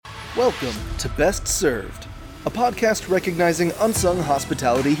Welcome to Best Served, a podcast recognizing unsung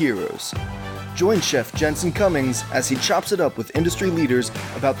hospitality heroes. Join Chef Jensen Cummings as he chops it up with industry leaders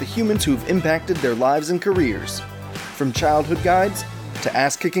about the humans who've impacted their lives and careers. From childhood guides to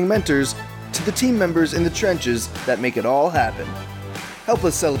ass-kicking mentors to the team members in the trenches that make it all happen. Help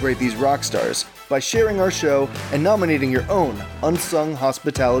us celebrate these rock stars by sharing our show and nominating your own unsung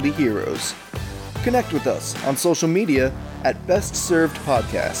hospitality heroes. Connect with us on social media at Best Served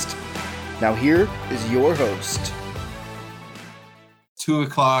Podcast. Now here is your host. 2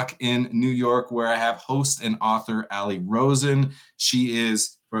 o'clock in New York, where I have host and author Allie Rosen. She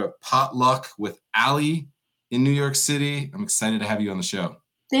is for Potluck with Allie in New York City. I'm excited to have you on the show.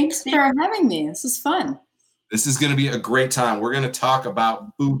 Thanks for having me. This is fun. This is going to be a great time. We're going to talk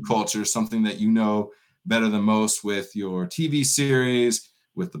about food culture, something that you know better than most with your TV series,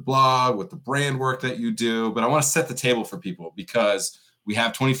 with the blog, with the brand work that you do. But I want to set the table for people because we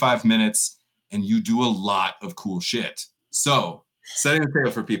have 25 minutes and you do a lot of cool shit. So setting the table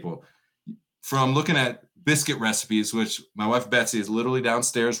for people, from looking at biscuit recipes, which my wife Betsy is literally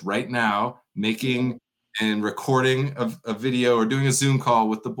downstairs right now making and recording a video or doing a Zoom call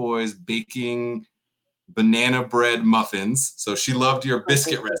with the boys baking banana bread muffins. So she loved your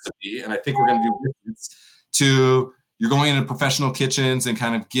biscuit recipe, and I think we're going to do biscuits. To you're going into professional kitchens and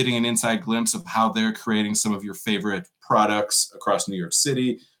kind of getting an inside glimpse of how they're creating some of your favorite products across New York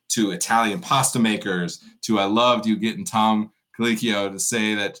City, to Italian pasta makers, to I loved you getting Tom Colicchio to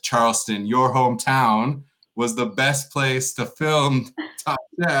say that Charleston, your hometown, was the best place to film Top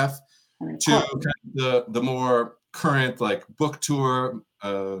Chef, to kind of the more current like book tour,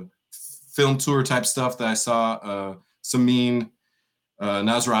 film tour type stuff that I saw. Samin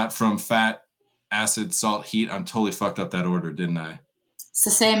Nasrat from Fat Acid Salt Heat. I'm totally fucked up that order, didn't I? It's the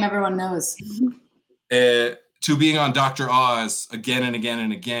same, everyone knows. To being on Dr. Oz again and again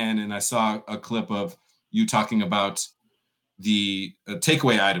and again. And I saw a clip of you talking about the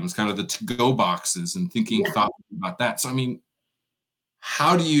takeaway items, kind of the to-go boxes, and thinking thoughtfully about that. So, I mean,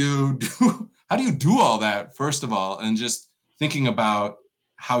 how do you do all that, first of all, and just thinking about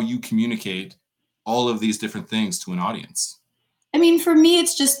how you communicate all of these different things to an audience? I mean, for me,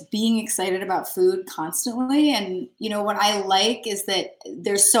 it's just being excited about food constantly. And, you know, what I like is that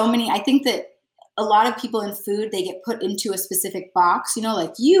there's so many, I think that a lot of people in food, they get put into a specific box, you know,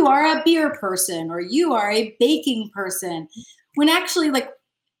 like you are a beer person or you are a baking person. When actually, like,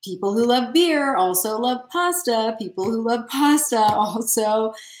 people who love beer also love pasta. People who love pasta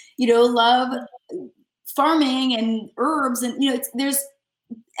also, you know, love farming and herbs. And, you know,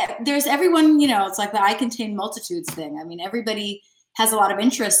 there's everyone, you know, it's like the I contain multitudes thing. I mean, everybody has a lot of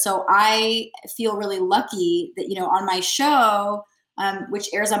interest. So I feel really lucky that, you know, on my show, which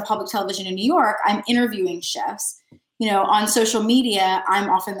airs on public television in New York, I'm interviewing chefs. You know, on social media, I'm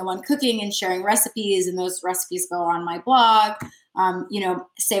often the one cooking and sharing recipes, and those recipes go on my blog. You know,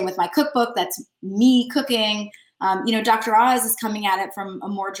 same with my cookbook, that's me cooking. You know, Dr. Oz is coming at it from a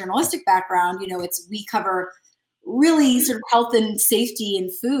more journalistic background. You know, we cover really sort of health and safety in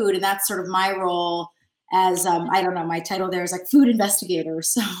food, and that's sort of my role as, I don't know, my title there is like food investigator.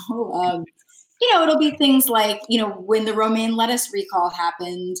 So, you know, it'll be things like, you know, when the romaine lettuce recall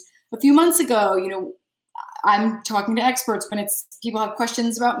happened a few months ago, you know, I'm talking to experts when people have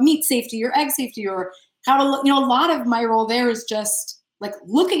questions about meat safety or egg safety or how to look, you know, a lot of my role there is just like,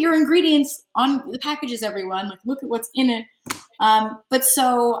 look at your ingredients on the packages, everyone, like look at what's in it. But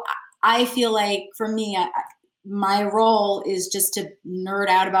so I feel like for me, my role is just to nerd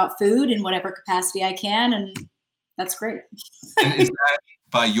out about food in whatever capacity I can. And that's great. And is that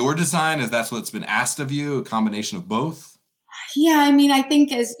by your design? Is that what's been asked of you? A combination of both? Yeah, I mean, I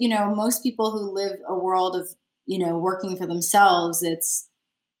think as, you know, most people who live a world of, you know, working for themselves,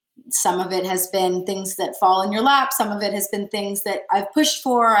 some of it has been things that fall in your lap. Some of it has been things that I've pushed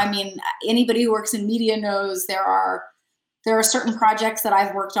for. I mean, anybody who works in media knows there are certain projects that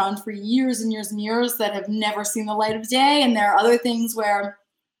I've worked on for years and years and years that have never seen the light of day. And there are other things where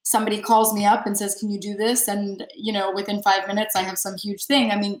somebody calls me up and says, can you do this? And, you know, within 5 minutes, I have some huge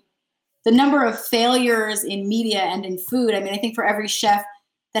thing. I mean, the number of failures in media and in food, I mean, I think for every chef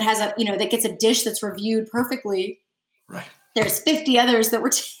that has that gets a dish that's reviewed perfectly, right, there's 50 others that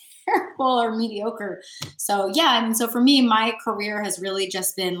were terrible or mediocre. So, yeah, I mean, so for me, my career has really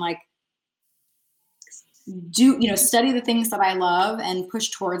just been like, study the things that I love and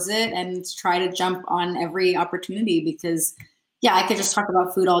push towards it and try to jump on every opportunity because, yeah, I could just talk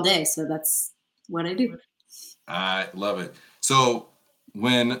about food all day. So that's what I do. I love it. So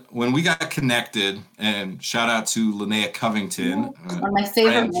when we got connected, and shout out to Linnea Covington, one of my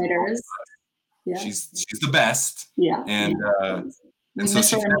favorite writers. Yeah. She's the best. Yeah. And And so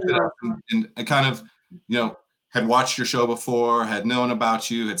she connected us and kind of, had watched your show before, had known about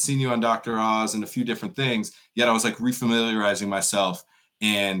you, had seen you on Dr. Oz and a few different things. Yet I was like refamiliarizing myself.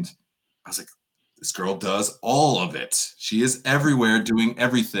 And I was like, this girl does all of it. She is everywhere doing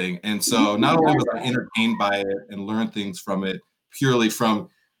everything. And so not only was I entertained by it and learned things from it purely from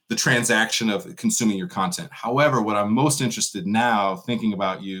the transaction of consuming your content. However, what I'm most interested now, thinking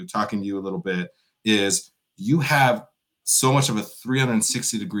about you, talking to you a little bit, is you have so much of a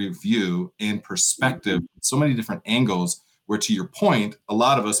 360-degree view and perspective, so many different angles, where to your point, a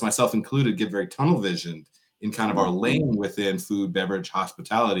lot of us, myself included, get very tunnel visioned in kind of our lane within food, beverage,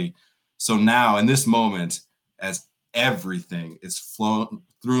 hospitality. So now in this moment, as everything is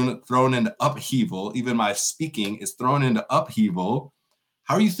thrown into upheaval, even my speaking is thrown into upheaval,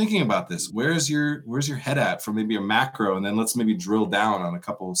 how are you thinking about this? Where's your head at for maybe a macro? And then let's maybe drill down on a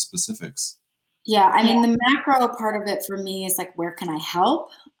couple of specifics. Yeah, I mean, the macro part of it for me is like, where can I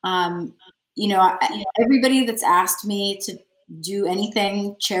help? Everybody that's asked me to do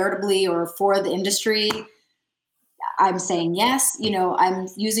anything charitably or for the industry, I'm saying yes. I'm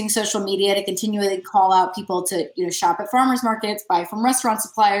using social media to continually call out people to, shop at farmers markets, buy from restaurant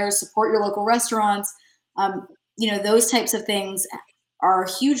suppliers, support your local restaurants. Those types of things are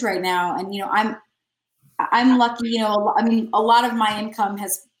huge right now. And, I'm lucky, a lot of my income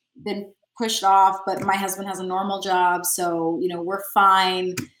has been pushed off, but my husband has a normal job. So, we're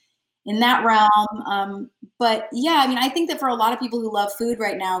fine in that realm. But yeah, I think that for a lot of people who love food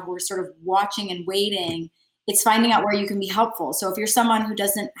right now, who are sort of watching and waiting, it's finding out where you can be helpful. So if you're someone who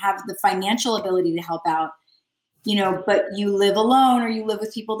doesn't have the financial ability to help out, but you live alone or you live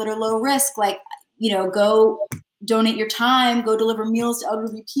with people that are low risk, go donate your time, go deliver meals to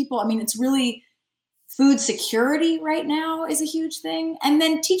elderly people. It's really food security right now is a huge thing. And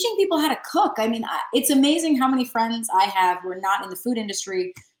then teaching people how to cook. It's amazing how many friends I have who are not in the food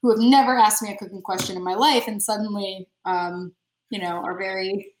industry who have never asked me a cooking question in my life and suddenly, are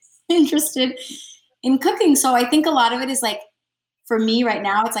very interested in cooking. So I think a lot of it is like, for me right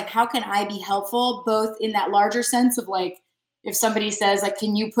now, it's like, how can I be helpful, both in that larger sense of like, if somebody says like,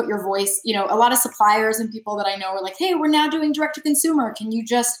 can you put your voice, a lot of suppliers and people that I know are like, hey, we're now doing direct to consumer. Can you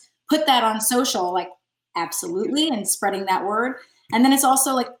just put that on social? Like, absolutely. And spreading that word. And then it's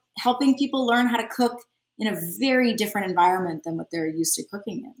also like helping people learn how to cook in a very different environment than what they're used to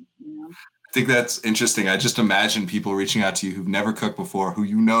cooking in, I think that's interesting. I just imagine people reaching out to you who've never cooked before,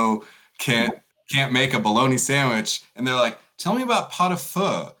 who can't make a bologna sandwich. And they're like, tell me about pot au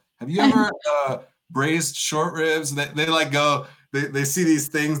feu. Have you ever braised short ribs? They like go, they see these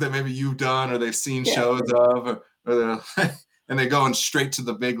things that maybe you've done or they've seen shows of, or and they're going straight to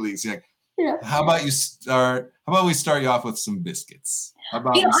the big leagues. You're like, how about we start you off with some biscuits? I'm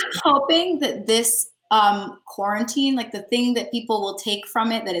hoping that this quarantine, like the thing that people will take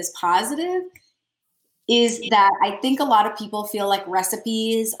from it that is positive, is that I think a lot of people feel like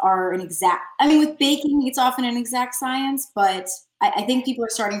recipes are with baking, it's often an exact science, but I think people are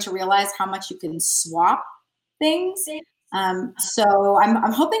starting to realize how much you can swap things. So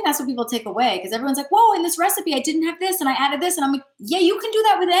I'm hoping that's what people take away, because everyone's like, whoa, in this recipe, I didn't have this and I added this. And I'm like, yeah, you can do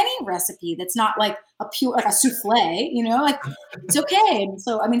that with any recipe. That's not like a souffle, like it's okay. And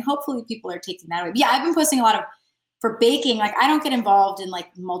so, hopefully people are taking that away. But yeah, I've been posting a lot for baking. Like I don't get involved in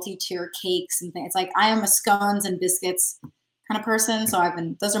like multi-tier cakes and things. It's like, I am a scones and biscuits kind of person. So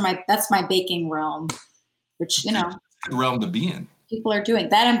that's my baking realm, which, realm to be in. People are doing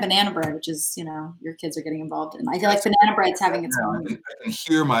that, and banana bread, which is, your kids are getting involved in. I feel like banana bread's having its own. I can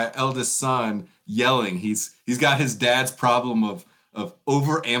hear my eldest son yelling. He's got his dad's problem of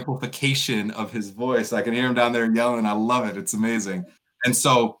over amplification of his voice. I can hear him down there yelling. I love it. It's amazing. And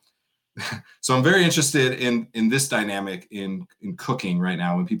so I'm very interested in this dynamic in cooking right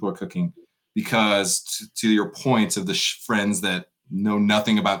now when people are cooking, because to your point of the friends that know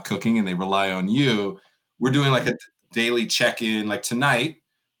nothing about cooking and they rely on you, we're doing like a daily check-in. Like tonight,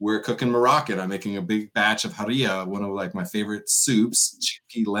 we're cooking Moroccan. I'm making a big batch of harira, one of like my favorite soups,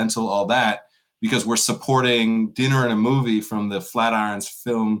 chickpea, lentil, all that, because we're supporting Dinner and a Movie from the Flatirons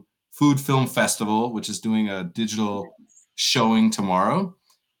Food Film Festival, which is doing a digital showing tomorrow.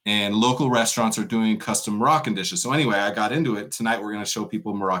 And local restaurants are doing custom Moroccan dishes. So anyway, I got into it. Tonight, we're going to show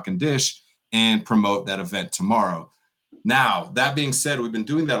people Moroccan dish and promote that event tomorrow. Now, that being said, we've been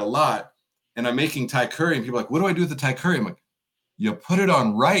doing that a lot. And I'm making Thai curry, and people are like, what do I do with the Thai curry? I'm like, you put it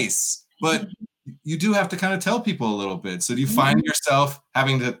on rice, but you do have to kind of tell people a little bit. So do you find yourself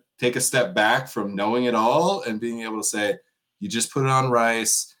having to take a step back from knowing it all and being able to say, you just put it on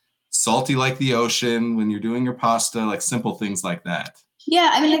rice, salty like the ocean when you're doing your pasta, like simple things like that?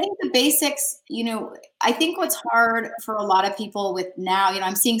 Yeah, I think the basics, I think what's hard for a lot of people with now,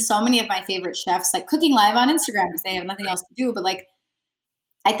 I'm seeing so many of my favorite chefs like cooking live on Instagram because they have nothing else to do. But like,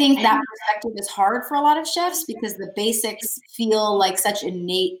 I think that perspective is hard for a lot of chefs because the basics feel like such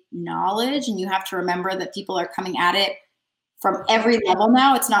innate knowledge, and you have to remember that people are coming at it from every level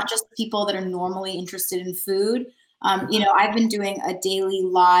now. It's not just people that are normally interested in food. I've been doing a daily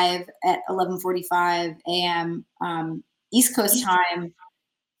live at 11:45 a.m. East Coast time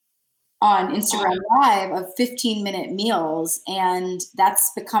on Instagram Live of 15-minute meals. And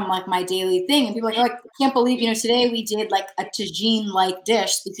that's become like my daily thing. And people are like, I can't believe, today we did like a tagine-like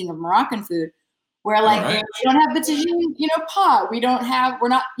dish, speaking of Moroccan food, where like we don't have the tagine, pot. We're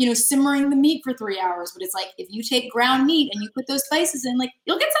not, simmering the meat for 3 hours, but it's like, if you take ground meat and you put those spices in, like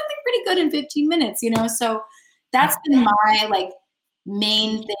you'll get something pretty good in 15 minutes, So that's been my like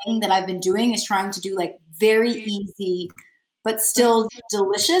main thing that I've been doing, is trying to do like very easy, but still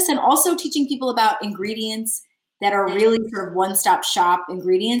delicious, and also teaching people about ingredients that are really sort of one-stop shop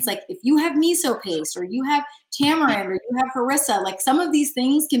ingredients. Like if you have miso paste, or you have tamarind, or you have harissa, like some of these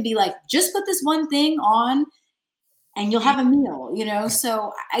things can be like, just put this one thing on and you'll have a meal,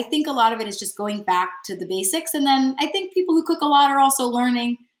 So I think a lot of it is just going back to the basics. And then I think people who cook a lot are also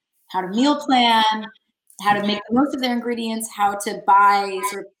learning how to meal plan, how to make the most of their ingredients, how to buy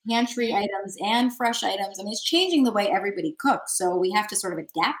sort of pantry items and fresh items. I mean, it's changing the way everybody cooks. So we have to sort of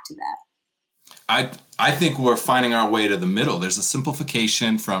adapt to that. I think we're finding our way to the middle. There's a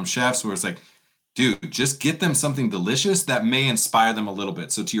simplification from chefs where it's like, dude, just get them something delicious that may inspire them a little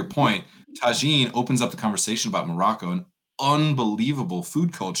bit. So to your point, tagine opens up the conversation about Morocco, an unbelievable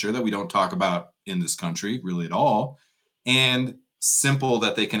food culture that we don't talk about in this country really at all. And simple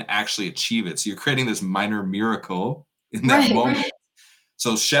that they can actually achieve it. So you're creating this minor miracle in that moment. Right.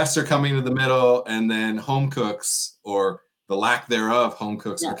 So chefs are coming to the middle, and then home cooks, or the lack thereof, home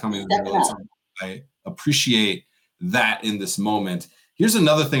cooks are coming to the middle. So I appreciate that in this moment. Here's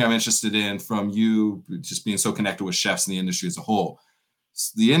another thing I'm interested in from you, just being so connected with chefs in the industry as a whole.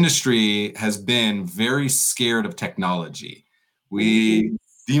 The industry has been very scared of technology. We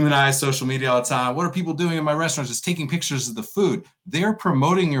demonize social media all the time. What are people doing in my restaurant? Just taking pictures of the food. They're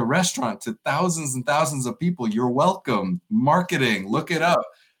promoting your restaurant to thousands and thousands of people. You're welcome. Marketing, look it up.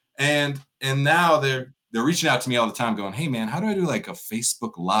 And now they're reaching out to me all the time going, hey man, how do I do like a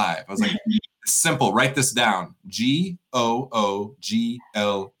Facebook Live? I was like, it's simple. Write this down. GOOGLE.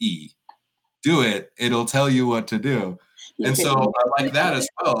 Do it. It'll tell you what to do. And so I like that as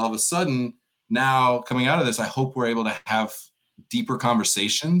well. All of a sudden, now coming out of this, I hope we're able to have deeper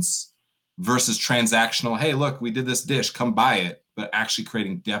conversations versus transactional. Hey, look, we did this dish, come buy it, but actually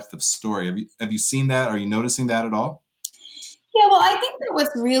creating depth of story. Have you seen that? Are you noticing that at all? Yeah, well, I think that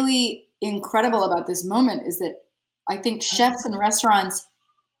what's really incredible about this moment is that I think chefs and restaurants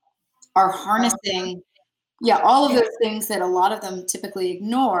are harnessing, all of those things that a lot of them typically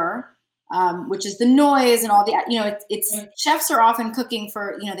ignore, which is the noise and all the, it's chefs are often cooking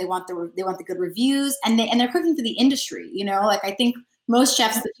for, they want the good reviews, and they're cooking for the industry, like I think most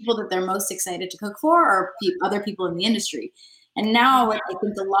chefs, the people that they're most excited to cook for are other people in the industry. And now what I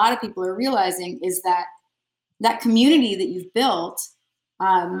think a lot of people are realizing is that community that you've built,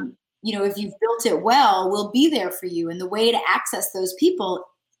 if you've built it well, will be there for you. And the way to access those people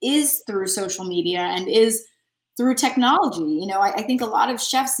is through social media and is through technology. I think a lot of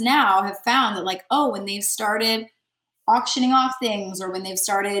chefs now have found that like, when they've started auctioning off things, or when they've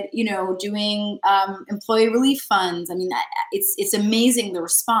started, doing employee relief funds, I mean, it's amazing the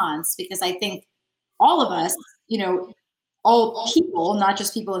response, because I think all of us, all people, not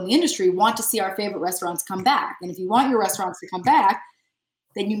just people in the industry, want to see our favorite restaurants come back. And if you want your restaurants to come back,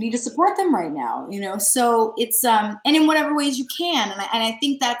 then you need to support them right now, so it's, and in whatever ways you can. And I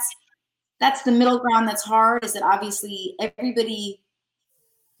think that's the middle ground that's hard, is that obviously everybody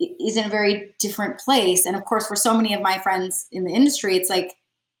is in a very different place. And of course, for so many of my friends in the industry, it's like,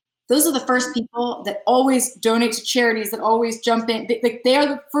 those are the first people that always donate to charities, that always jump in. They are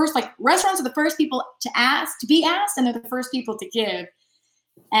the first, like restaurants are the first people to be asked, and they're the first people to give.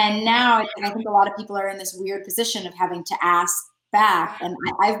 And now I think a lot of people are in this weird position of having to ask back. And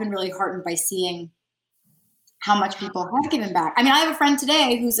I've been really heartened by seeing how much people have given back. I mean, I have a friend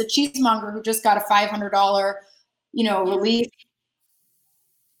today who's a cheesemonger who just got a $500, relief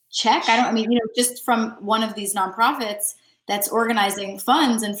check. Just from one of these nonprofits that's organizing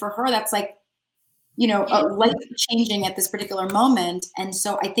funds. And for her, that's like, life changing at this particular moment. And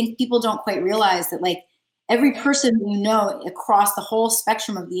so I think people don't quite realize that like every person, across the whole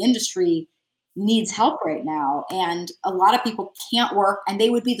spectrum of the industry needs help right now. And a lot of people can't work, and they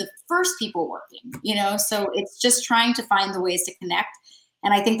would be the first people working, so it's just trying to find the ways to connect.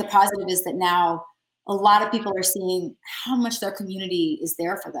 And I think the positive is that now a lot of people are seeing how much their community is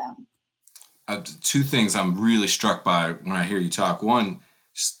there for them. Two things I'm really struck by when I hear you talk. One,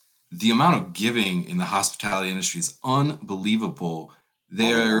 just the amount of giving in the hospitality industry is unbelievable.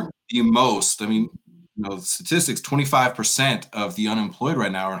 They're the most, I mean, statistics, 25% of the unemployed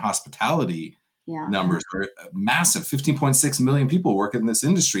right now are in hospitality. Numbers are massive. 15.6 million people work in this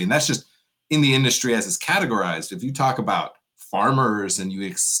industry. And that's just in the industry as it's categorized. If you talk about farmers and you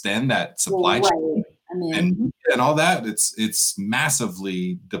extend that supply chain and all that, it's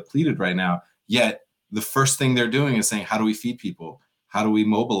massively depleted right now. Yet the first thing they're doing is saying, how do we feed people? How do we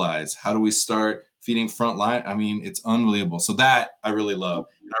mobilize? How do we start feeding frontline? I mean, it's unbelievable. So that I really love.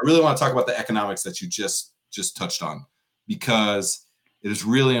 And I really want to talk about the economics that you just touched on, because it is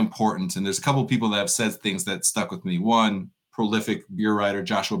really important. And there's a couple of people that have said things that stuck with me. One, prolific beer writer,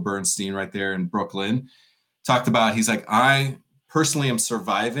 Joshua Bernstein, right there in Brooklyn, talked about, he's like, I personally am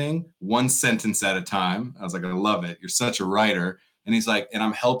surviving one sentence at a time. I was like, I love it. You're such a writer. And he's like, and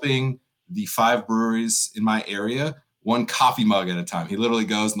I'm helping the 5 breweries in my area, one coffee mug at a time. He literally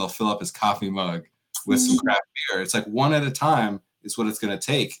goes and they'll fill up his coffee mug with some craft beer. It's like one at a time is what it's going to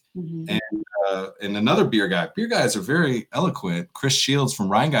take. And another beer guys are very eloquent. Chris Shields from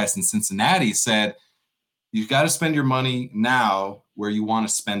Rhinegeist in Cincinnati said, you've got to spend your money now where you want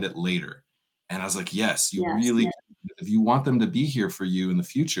to spend it later. And I was like, yes, really, if you want them to be here for you in the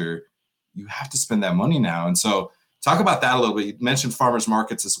future, you have to spend that money now. And so talk about that a little bit. You mentioned farmers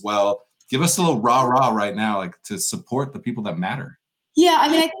markets as well. Give us a little rah right now, like to support the people that matter. Yeah, I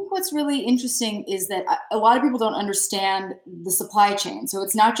mean, I think what's really interesting is that a lot of people don't understand the supply chain. So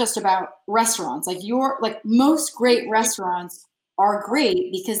it's not just about restaurants. Like most great restaurants are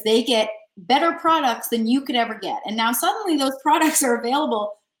great because they get better products than you could ever get. And now suddenly those products are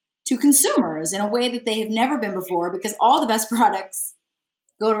available to consumers in a way that they have never been before, because all the best products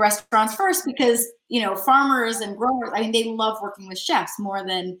go to restaurants first, because, farmers and growers, I mean, they love working with chefs more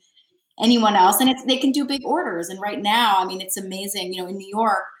than anyone else, and they can do big orders. And right now, I mean, it's amazing. In New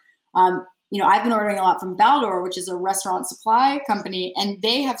York, I've been ordering a lot from Baldor, which is a restaurant supply company, and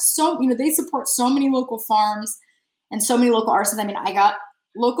they have they support so many local farms and so many local artisans. I mean, I got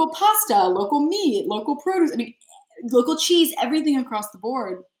local pasta, local meat, local produce, I mean, local cheese, everything across the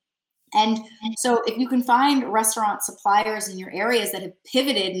board. And so if you can find restaurant suppliers in your areas that have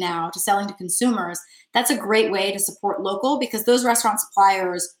pivoted now to selling to consumers, that's a great way to support local, because those restaurant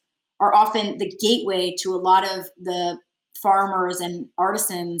suppliers are often the gateway to a lot of the farmers and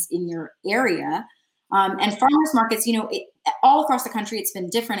artisans in your area. And farmers markets, all across the country, it's been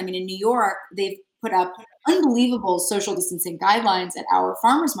different. I mean, in New York, they've put up unbelievable social distancing guidelines at our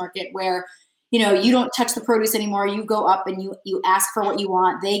farmers market where, you don't touch the produce anymore. You go up and you ask for what you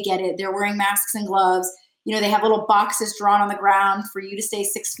want. They get it. They're wearing masks and gloves. They have little boxes drawn on the ground for you to stay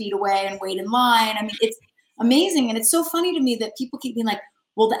 6 feet away and wait in line. I mean, it's amazing. And it's so funny to me that people keep being like,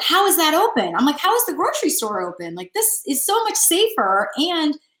 well, how is that open? I'm like, how is the grocery store open? Like, this is so much safer.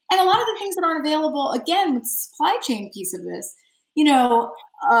 And a lot of the things that aren't available, again, with the supply chain piece of this,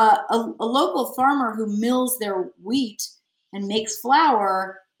 a local farmer who mills their wheat and makes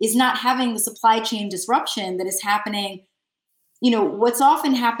flour is not having the supply chain disruption that is happening. What's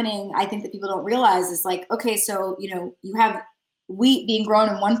often happening, I think that people don't realize, is like, okay, so, you have wheat being grown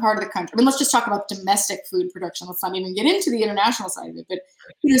in one part of the country. I mean, let's just talk about domestic food production. Let's not even get into the international side of it. But,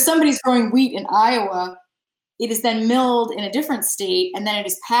 somebody's growing wheat in Iowa. It is then milled in a different state, and then it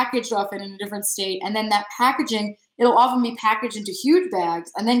is packaged often in a different state. And then that packaging, it'll often be packaged into huge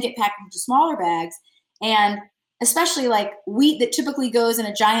bags and then get packaged into smaller bags. And especially like wheat that typically goes in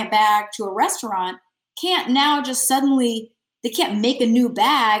a giant bag to a restaurant can't now just suddenly, they can't make a new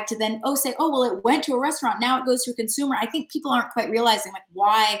bag to then, say, well, it went to a restaurant, now it goes to a consumer. I think people aren't quite realizing like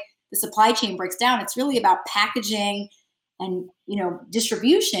why the supply chain breaks down. It's really about packaging and,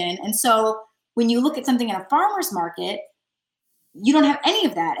 distribution. And so when you look at something in a farmer's market, you don't have any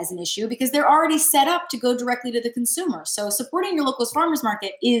of that as an issue because they're already set up to go directly to the consumer. So supporting your local farmers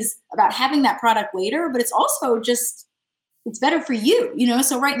market is about having that product later, but it's also just, it's better for you,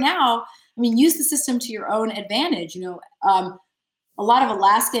 So right now, I mean, use the system to your own advantage. A lot of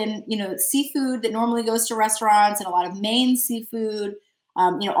Alaskan, seafood that normally goes to restaurants, and a lot of Maine seafood,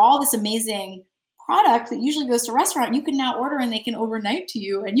 all this amazing product that usually goes to restaurant, you can now order and they can overnight to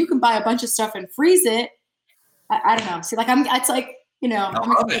you, and you can buy a bunch of stuff and freeze it. I don't know. See, like it's like, I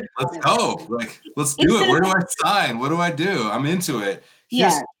love it. Let's go. Like, let's do it. Where do I sign? What do I do? I'm into it.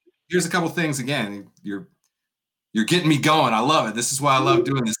 Here's a couple things. Again, you're getting me going. I love it. This is why I love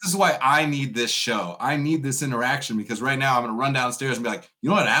doing this. This is why I need this show. I need this interaction, because right now I'm going to run downstairs and be like, you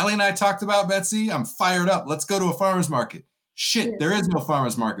know what Allie and I talked about, Betsy? I'm fired up. Let's go to a farmer's market. Shit, there is no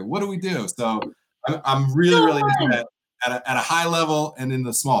farmer's market. What do we do? So I'm really, So really into fun. that at a high level and in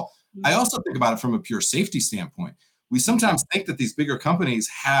the small. I Mhm. also think about it from a pure safety standpoint. We sometimes think that these bigger companies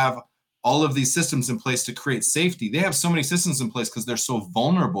have all of these systems in place to create safety. They have so many systems in place because they're so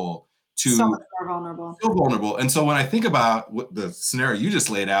vulnerable So to much more vulnerable. so vulnerable. And so when I think about what the scenario you just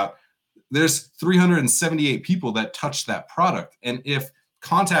laid out, there's 378 people that touched that product. And if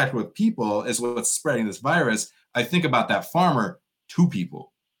contact with people is what's spreading this virus, I think about that farmer, 2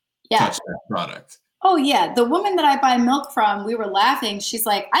 people Yeah. touched that product. Oh yeah, the woman that I buy milk from, we were laughing. She's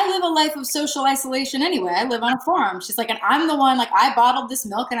like, I live a life of social isolation anyway. I live on a farm. She's like, and I'm the one, like, I bottled this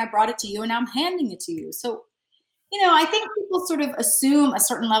milk and I brought it to you and now I'm handing it to you. So, I think people sort of assume a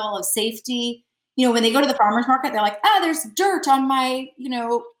certain level of safety. When they go to the farmer's market, they're like, there's dirt on my,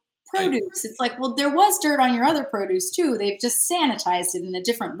 Right. produce. It's like, well, there was dirt on your other produce too. They've just sanitized it in a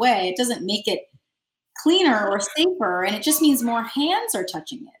different way. It doesn't make it cleaner or safer, and it just means more hands are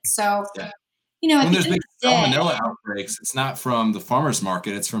touching it. So, Yeah. at When the there's end of big the day, salmonella outbreaks, it's not from the farmer's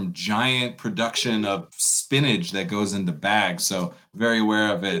market, it's from giant production of spinach that goes into bags. So very aware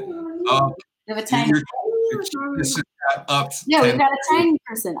of it. Oh, we have a your tiny. your cheapness just got upped Yeah, we've 10. got a tiny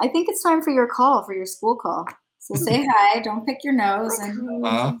person. I think it's time for your call, for your school call. So say hi. Don't pick your nose, and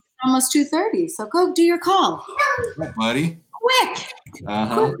Uh-huh. it's almost 2:30. So go do your call. Buddy. Quick,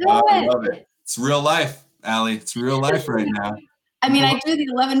 Uh-huh. go I ahead. love it. It's real life, Allie. It's real life right now. I mean, I People- do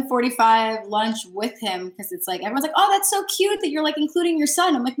the 11:45 lunch with him because it's like everyone's like, "Oh, that's so cute that you're like including your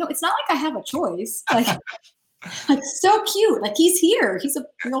son." I'm like, "No, it's not like I have a choice. Like so cute. Like he's here. He's a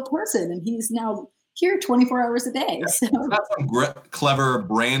real person, and he's now here 24 hours a day." So It's not some clever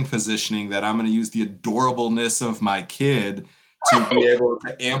brand positioning that I'm going to use the adorableness of my kid to be able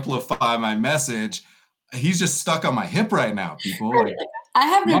to amplify my message. He's just stuck on my hip right now, people. Like, I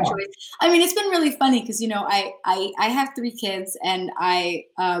have no wow. choice. I mean, it's been really funny because I have 3 kids, and I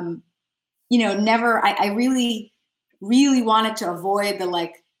never I really really wanted to avoid the,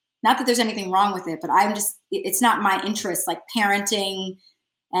 like, not that there's anything wrong with it, but it's not my interest, like parenting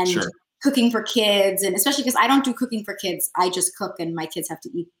and Sure. cooking for kids, and especially because I don't do cooking for kids. I just cook and my kids have to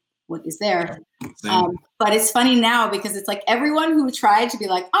eat what is there. Same. But it's funny now because it's like everyone who tried to be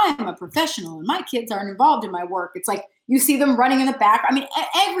like, I'm a professional and my kids aren't involved in my work. It's like you see them running in the back. I mean,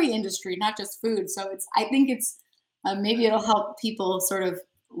 every industry, not just food. So I think it's maybe it'll help people sort of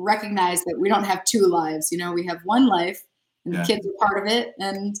recognize that we don't have 2 lives. We have one life, and Yeah. the kids are part of it,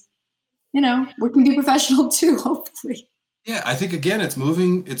 and we can be professional too, hopefully. Yeah, I think again it's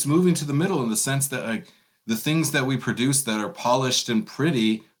moving to the middle in the sense that like the things that we produce that are polished and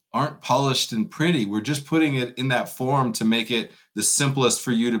pretty aren't polished and pretty. We're just putting it in that form to make it the simplest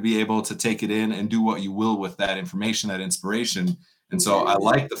for you to be able to take it in and do what you will with that information, that inspiration. And so I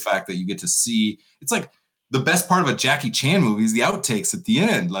like the fact that you get to see, it's like the best part of a Jackie Chan movie is the outtakes at the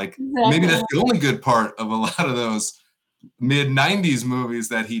end. Like maybe that's the only good part of a lot of those mid 90s movies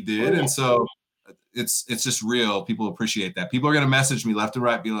that he did. And so it's just real. People appreciate that. People are going to message me left and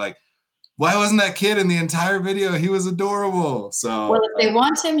right, be like, why wasn't that kid in the entire video? He was adorable. So Well, if they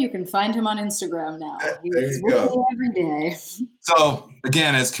want him, you can find him on Instagram now. There He's you with go. me every day. So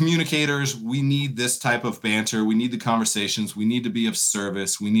again, as communicators, we need this type of banter. We need the conversations. We need to be of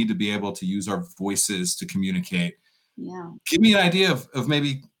service. We need to be able to use our voices to communicate. Yeah. Give me an idea of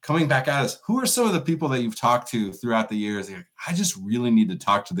maybe coming back at us. Who are some of the people that you've talked to throughout the years? Like, I just really need to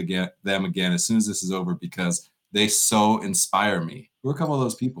talk to them again as soon as this is over because they so inspire me. Who are a couple of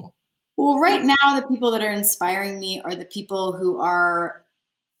those people? Well, right now, the people that are inspiring me are the people who are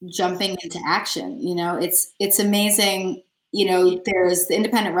jumping into action. It's amazing. There's the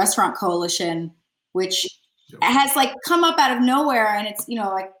Independent Restaurant Coalition, which has like come up out of nowhere, and it's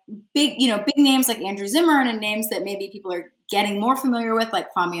like big names like Andrew Zimmern and names that maybe people are getting more familiar with,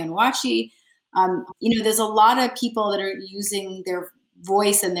 like Kwame Onwuachi. There's a lot of people that are using their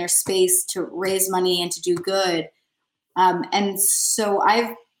voice and their space to raise money and to do good. And so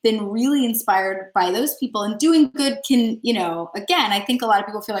I've been really inspired by those people, and doing good can, again, I think a lot of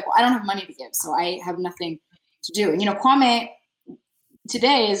people feel like, well, I don't have money to give, so I have nothing to do. And, Kwame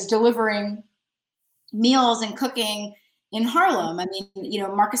today is delivering meals and cooking in Harlem. I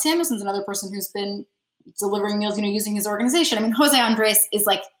mean, Marcus Samuelson's another person who's been delivering meals, using his organization. I mean, Jose Andres is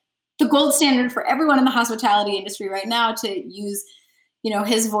like the gold standard for everyone in the hospitality industry right now to use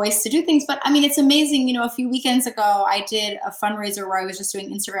his voice to do things. But I mean, it's amazing. A few weekends ago, I did a fundraiser where I was just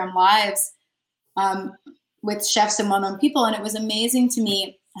doing Instagram lives with chefs and well-known people. And it was amazing to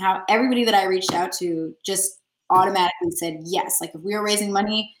me how everybody that I reached out to just automatically said, yes, like if we are raising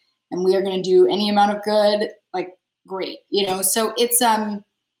money and we are going to do any amount of good, like great, so it's,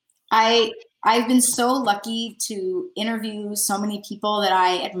 I've been so lucky to interview so many people that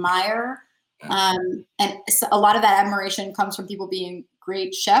I admire And so a lot of that admiration comes from people being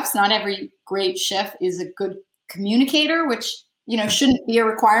great chefs. Not every great chef is a good communicator, which, shouldn't be a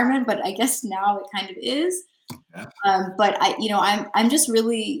requirement, but I guess now it kind of is. Yeah. But I'm just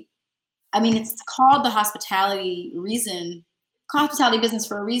really, it's called the hospitality business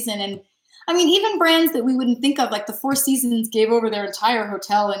for a reason. And even brands that we wouldn't think of, like the Four Seasons gave over their entire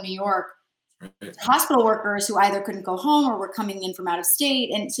hotel in New York. Right. Hospital workers who either couldn't go home or were coming in from out of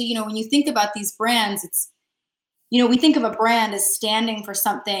state. And so, when you think about these brands, it's, we think of a brand as standing for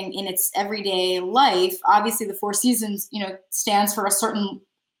something in its everyday life. Obviously, the Four Seasons, stands for a certain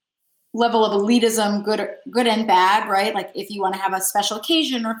level of elitism, good and bad, right? Like if you want to have a special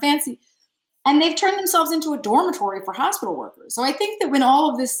occasion or fancy, and they've turned themselves into a dormitory for hospital workers. So I think that when all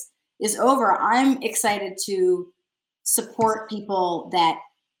of this is over, I'm excited to support people that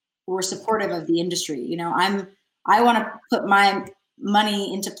were supportive of the industry. I want to put my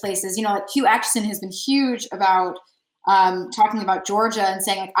money into places, like Hugh Acheson has been huge about talking about Georgia and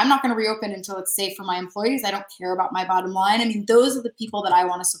saying, like, I'm not going to reopen until it's safe for my employees. I don't care about my bottom line. Those are the people that I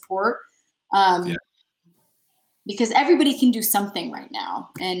want to support. Because everybody can do something right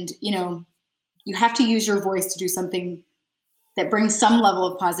now. And, you have to use your voice to do something that brings some level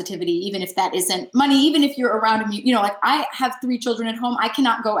of positivity, even if that isn't money, even if you're around me, like I have 3 children at home. I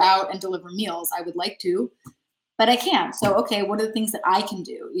cannot go out and deliver meals. I would like to, but I can't. So, okay, what are the things that I can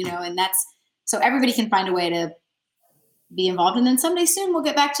do, and that's, so everybody can find a way to be involved. And then someday soon we'll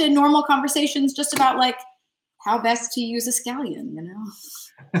get back to normal conversations just about like how best to use a scallion,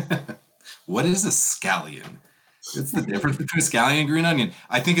 What is a scallion? It's the difference between a scallion and green onion.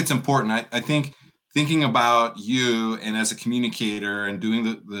 I think it's important. I think thinking about you and as a communicator and doing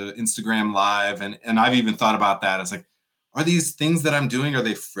the Instagram live, and I've even thought about that. It's like, are these things that I'm doing, are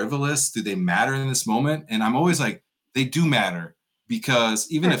they frivolous? Do they matter in this moment? And I'm always like, they do matter, because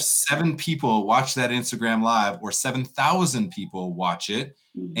even if 7 people watch that Instagram live or 7,000 people watch it,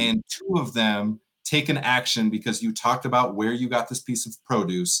 and 2 of them take an action because you talked about where you got this piece of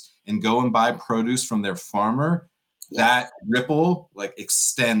produce and go and buy produce from their farmer, that ripple like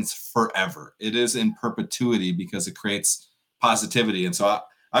extends forever. It is in perpetuity because it creates positivity. And so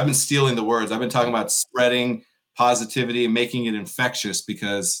I've been stealing the words. I've been talking about spreading positivity and making it infectious,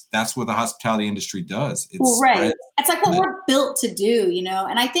 because that's what the hospitality industry does. Right. It's like what we're built to do,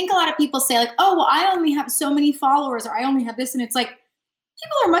 And I think a lot of people say like, oh, well, I only have so many followers, or I only have this. And it's like,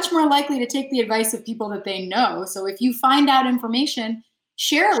 people are much more likely to take the advice of people that they know. So if you find out information,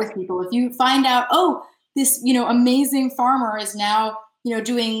 share it with people. If you find out, oh, this, amazing farmer is now,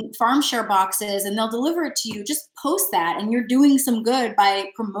 doing farm share boxes and they'll deliver it to you, just post that. And you're doing some good by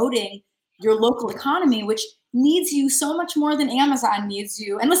promoting your local economy, which needs you so much more than Amazon needs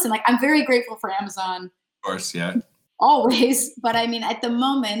you. And listen, like, I'm very grateful for Amazon. Of course, yeah. Always. But at the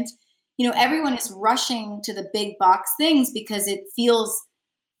moment, everyone is rushing to the big box things because it feels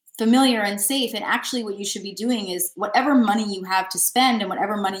familiar and safe. And actually what you should be doing is whatever money you have to spend and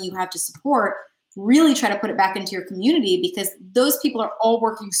whatever money you have to support, really try to put it back into your community, because those people are all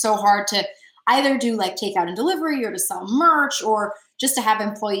working so hard to either do like takeout and delivery or to sell merch or just to have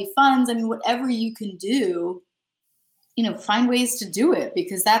employee funds. Whatever you can do, find ways to do it,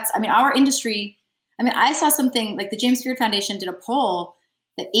 because that's, our industry. I saw something like the James Beard Foundation did a poll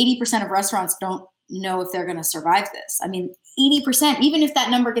that 80% of restaurants don't know if they're going to survive this. 80%, even if that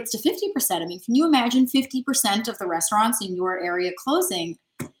number gets to 50%, can you imagine 50% of the restaurants in your area closing?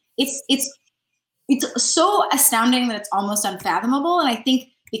 It's so astounding that it's almost unfathomable. And I think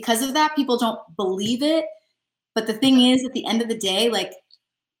because of that, people don't believe it. But the thing is, at the end of the day, like,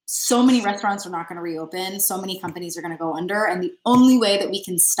 so many restaurants are not going to reopen. So many companies are going to go under. And the only way that we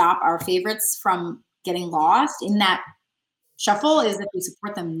can stop our favorites from getting lost in that shuffle is if we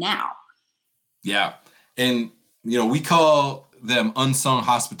support them now. Yeah. And, we call them unsung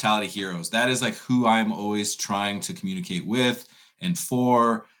hospitality heroes. That is like who I'm always trying to communicate with and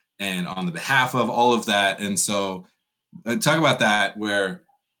for, and on the behalf of, all of that. And so talk about that, where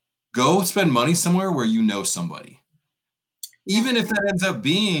go spend money somewhere where you know somebody. Even if that ends up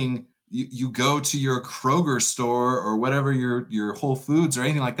being you go to your Kroger store or whatever, your Whole Foods or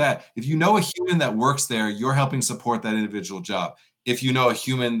anything like that. If you know a human that works there, you're helping support that individual job. If you know a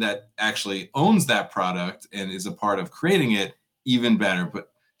human that actually owns that product and is a part of creating it, even better. But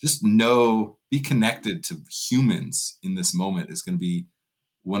just be connected to humans in this moment is going to be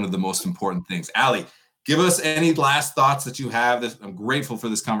one of the most important things. Allie, give us any last thoughts that you have. I'm grateful for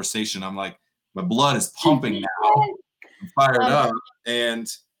this conversation. I'm like, my blood is pumping now. I'm fired up.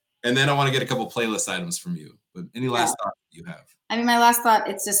 And then I want to get a couple playlist items from you. But any last thoughts you have? I mean, my last thought,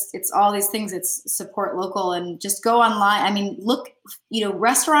 it's all these things. It's support local and just go online. I mean, look,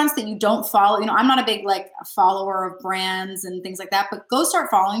 restaurants that you don't follow, I'm not a big follower of brands and things like that, but go start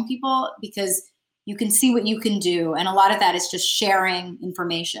following people because you can see what you can do. And a lot of that is just sharing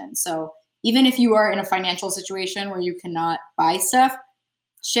information. So even if you are in a financial situation where you cannot buy stuff,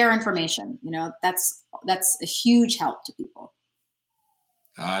 share information. That's a huge help to people.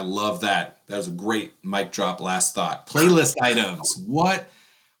 I love that. That was a great mic drop last thought. Playlist items. What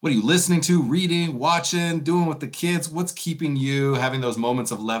are you listening to, reading, watching, doing with the kids? What's keeping you having those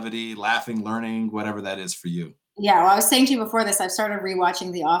moments of levity, laughing, learning, whatever that is for you? Yeah, well, I was saying to you before this, I've started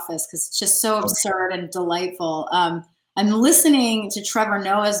rewatching The Office because it's just so absurd and delightful. I'm listening to Trevor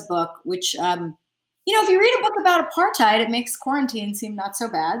Noah's book, which, if you read a book about apartheid, it makes quarantine seem not so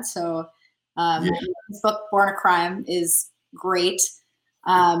bad. So his book, Born a Crime, is great.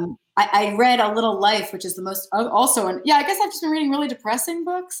 I read A Little Life, which is the most also, I guess I've just been reading really depressing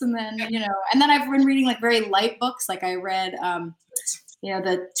books. And then, and then I've been reading very light books. Like I read,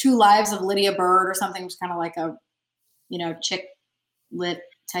 The Two Lives of Lydia Bird or something, which is kind of like a, chick lit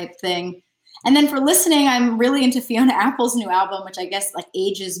type thing. And then for listening, I'm really into Fiona Apple's new album, which I guess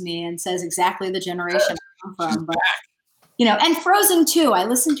ages me and says exactly the generation I'm from. But, and Frozen 2. I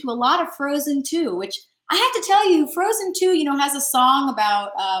listen to a lot of Frozen 2, which I have to tell you, Frozen 2, has a song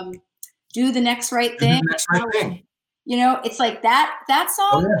about do the next right thing. Do the next right thing. It's like that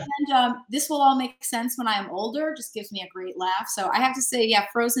song. Oh, yeah. And This Will All Make Sense When I Am Older just gives me a great laugh. So I have to say, yeah,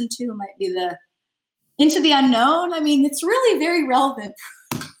 Frozen 2 might be the Into the Unknown. I mean, it's really very relevant.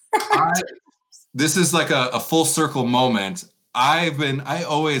 This is like a full circle moment.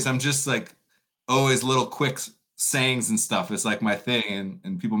 I'm just always little quick sayings and stuff. It's like my thing,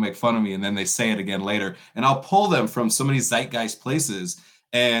 and people make fun of me and then they say it again later, and I'll pull them from so many zeitgeist places.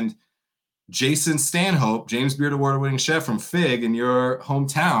 And Jason Stanhope, James Beard Award-winning chef from Fig in your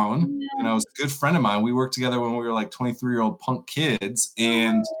hometown, is a good friend of mine. We worked together when we were 23-year-old punk kids,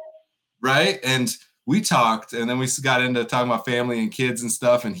 and we talked, and then we got into talking about family and kids and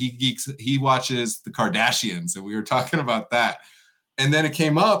stuff, and he watches the Kardashians, and we were talking about that. And then it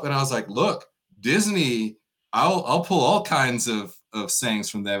came up, and I was like, look, Disney, I'll pull all kinds of sayings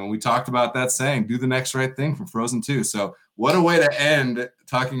from them. And we talked about that saying, do the next right thing from Frozen 2. So what a way to end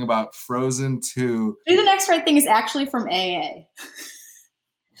talking about Frozen 2. Do the next right thing is actually from AA.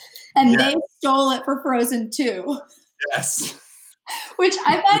 And they stole it for Frozen 2. Yes. Which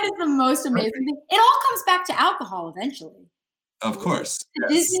I find is the most amazing thing. It all comes back to alcohol eventually. Of course.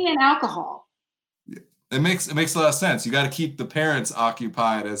 Yes. Disney and alcohol. It makes a lot of sense. You got to keep the parents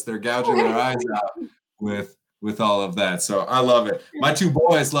occupied as they're gouging their eyes out with all of that. So I love it. My two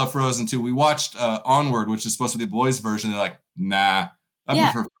boys love Frozen 2. We watched Onward, which is supposed to be the boys' version. They're like, nah, I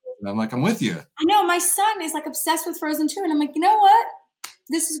prefer Frozen. I'm like, I'm with you. I know. My son is obsessed with Frozen 2. And I'm like, you know what?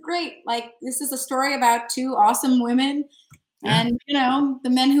 This is great. This is a story about two awesome women and, the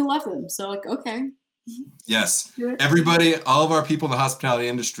men who love them. So okay. Yes. Everybody, all of our people in the hospitality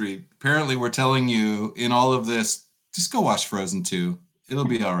industry, apparently we're telling you in all of this, just go watch Frozen 2. It'll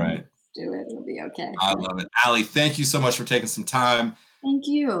be all right. Do it. It'll be okay. I love it. Allie, thank you so much for taking some time. Thank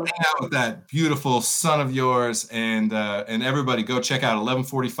you. Hang out with that beautiful son of yours, and everybody go check out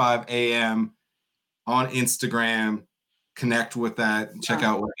 11:45 a.m. on Instagram. Connect with that. And check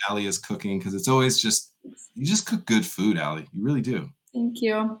out what Allie is cooking, because it's always you just cook good food, Allie. You really do. Thank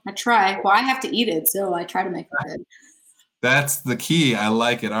you. I try. Well, I have to eat it, so I try to make it good. That's the key. I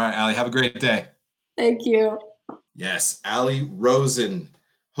like it. All right, Allie, have a great day. Thank you. Yes, Allie Rosen,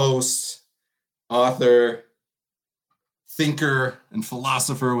 host, author, thinker, and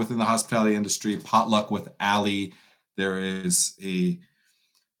philosopher within the hospitality industry. Potluck with Allie. There is a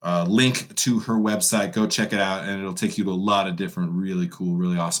link to her website. Go check it out, and it'll take you to a lot of different really cool,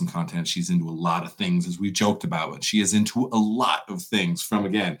 really awesome content. She's into a lot of things, as we joked about, but she is into a lot of things, from,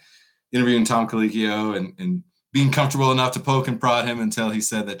 again, interviewing Tom Colicchio and being comfortable enough to poke and prod him until he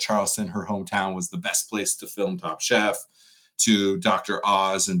said that Charleston, her hometown, was the best place to film Top Chef, to Dr.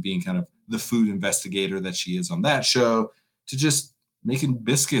 Oz and being kind of the food investigator that she is on that show, to just making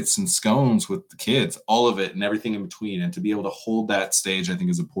biscuits and scones with the kids, all of it and everything in between. And to be able to hold that stage, I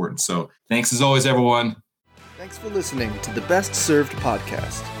think, is important. So thanks as always, everyone. Thanks for listening to the Best Served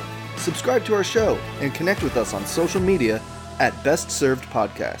podcast. Subscribe to our show and connect with us on social media at Best Served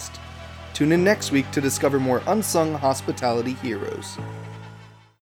Podcast. Tune in next week to discover more unsung hospitality heroes.